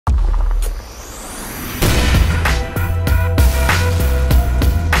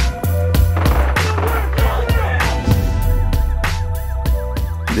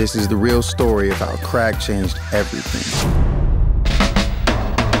This is the real story of how crack changed everything.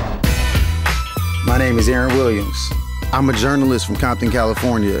 My name is Aaron Williams. I'm a journalist from Compton,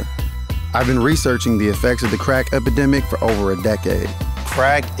 California. I've been researching the effects of the crack epidemic for over a decade.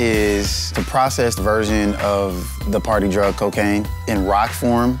 Crack is the processed version of the party drug cocaine in rock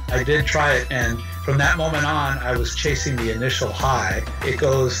form. I did try it, and from that moment on, I was chasing the initial high. It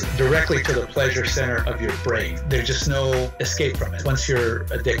goes directly to the pleasure center of your brain. There's just no escape from it once you're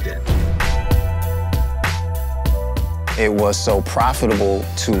addicted. It was so profitable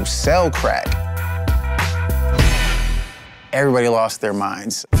to sell crack. Everybody lost their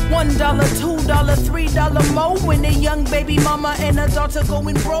minds. $1, $2, $3 more when a young baby mama and a daughter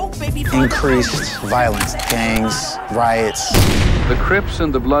going broke, baby. Increased violence, gangs, riots. The Crips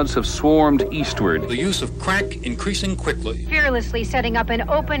and the Bloods have swarmed eastward. The use of crack increasing quickly. Fearlessly setting up an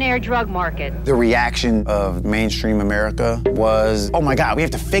open-air drug market. The reaction of mainstream America was, oh my God, we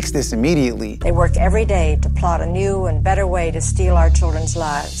have to fix this immediately. They work every day to plot a new and better way to steal our children's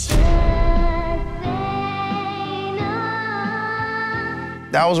lives.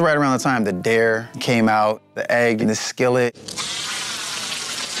 That was right around the time the Dare came out, the egg in the skillet.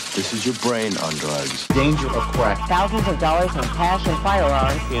 This is your brain on drugs. Danger of crack. Thousands of dollars in cash and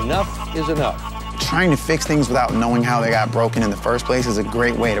firearms. Enough is enough. Trying to fix things without knowing how they got broken in the first place is a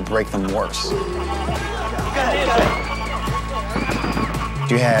great way to break them worse.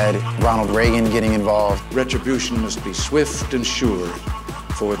 You had Ronald Reagan getting involved. Retribution must be swift and sure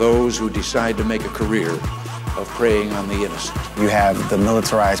for those who decide to make a career of preying on the innocent. You have the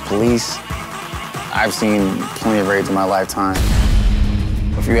militarized police. I've seen plenty of raids in my lifetime.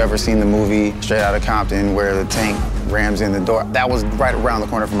 If you ever seen the movie Straight Outta Compton where the tank rams in the door, that was right around the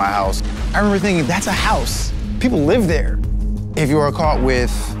corner from my house. I remember thinking, that's a house. People live there. If you were caught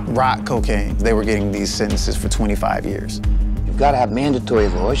with rock cocaine, they were getting these sentences for 25 years. You've got to have mandatory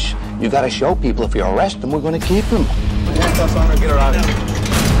laws. You've got to show people if you arrest them, we're going to keep them. Handcuffs on her, get her out of here.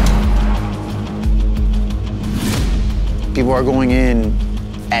 People are going in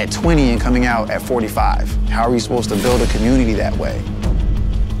at 20 and coming out at 45. How are you supposed to build a community that way?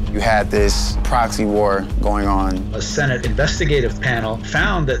 You had this proxy war going on. A Senate investigative panel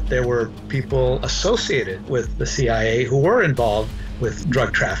found that there were people associated with the CIA who were involved with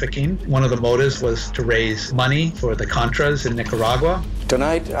drug trafficking. One of the motives was to raise money for the Contras in Nicaragua.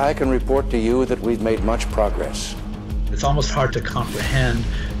 Tonight, I can report to you that we've made much progress. It's almost hard to comprehend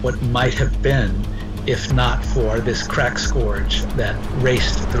what might have been if not for this crack scourge that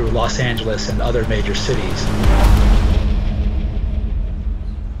raced through Los Angeles and other major cities.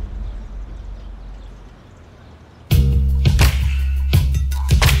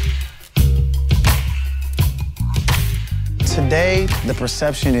 Today, the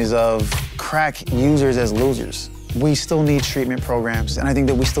perception is of crack users as losers. We still need treatment programs, and I think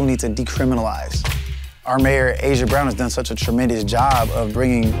that we still need to decriminalize. Our mayor, Asia Brown, has done such a tremendous job of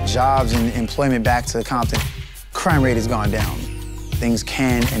bringing jobs and employment back to Compton. Crime rate has gone down. Things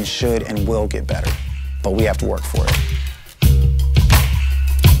can and should and will get better, but we have to work for it.